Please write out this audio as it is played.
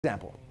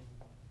Example.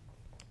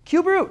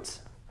 Cube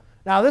roots.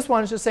 Now this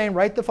one is just saying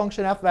write the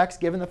function f of x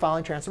given the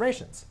following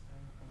transformations.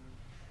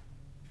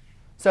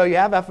 So you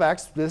have f of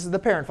x. This is the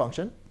parent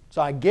function.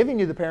 So I'm giving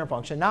you the parent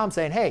function. Now I'm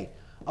saying, hey,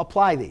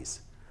 apply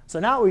these. So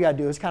now what we got to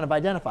do is kind of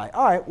identify.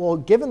 All right, well,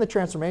 given the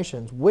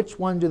transformations, which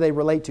one do they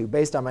relate to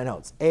based on my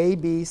notes? A,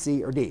 B,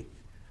 C, or D?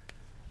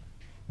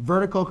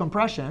 Vertical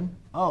compression.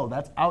 Oh,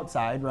 that's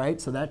outside, right?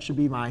 So that should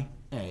be my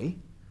A.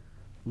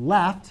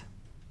 Left,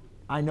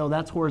 I know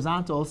that's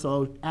horizontal,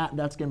 so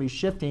that's going to be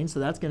shifting. So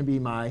that's going to be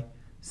my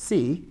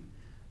C.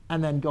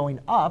 And then going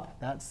up,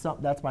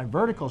 that's my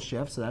vertical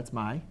shift, so that's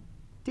my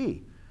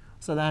D.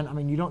 So then, I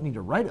mean, you don't need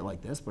to write it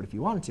like this, but if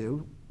you wanted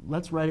to,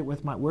 let's write it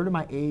with where do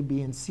my A,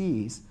 B, and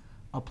C's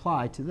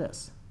apply to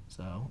this?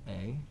 So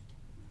A,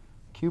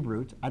 cube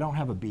root. I don't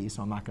have a B,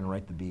 so I'm not going to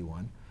write the B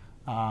one.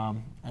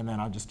 And then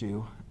I'll just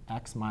do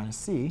x minus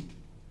C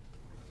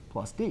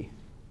plus D.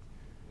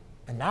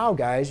 And now,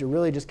 guys, you're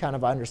really just kind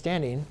of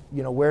understanding,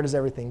 where does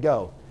everything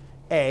go?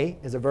 A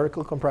is a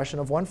vertical compression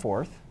of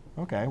 1/4.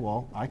 OK,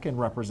 well, I can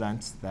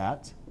represent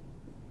that.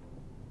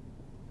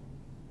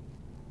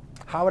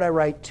 How would I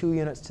write 2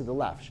 units to the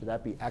left? Should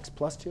that be x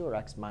plus 2 or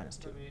x minus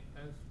 2? X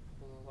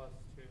plus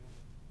 2.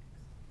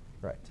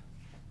 Right.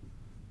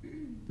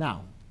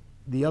 Now,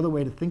 the other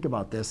way to think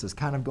about this is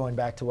kind of going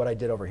back to what I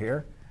did over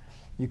here.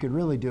 You could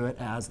really do it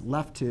as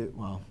left to,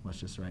 well, let's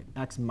just write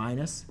x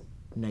minus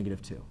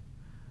 -2.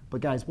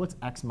 But guys, what's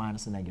x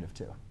minus a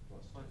 -2?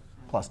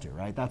 Plus 2,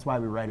 right? That's why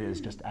we write it as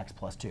just x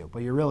plus 2.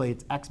 But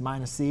it's x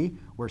minus c,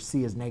 where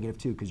c is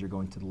 -2 because you're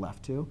going to the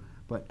left 2.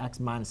 But x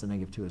minus a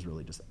 -2 is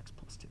really just x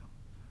plus 2.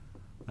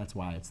 That's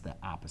why it's the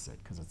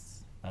opposite,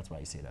 because that's why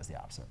you see it as the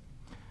opposite.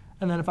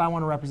 And then if I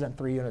want to represent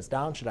 3 units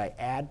down, should I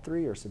add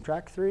 3 or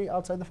subtract 3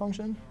 outside the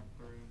function?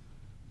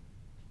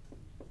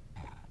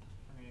 Add.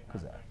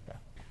 Yeah.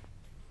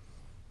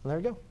 Well, there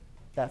we go.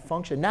 That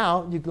function.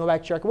 Now you can go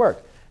back to check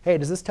work. Hey,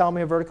 does this tell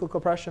me a vertical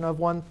compression of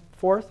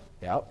 1/4?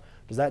 Yep.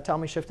 Does that tell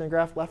me shifting the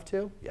graph left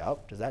 2?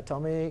 Yep. Does that tell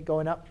me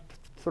going up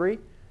 3?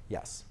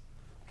 Yes.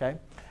 OK.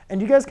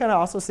 And you guys kind of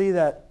also see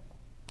that,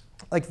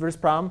 like for this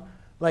problem,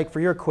 like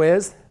for your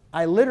quiz,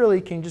 I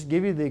literally can just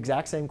give you the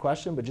exact same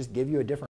question, but just give you a different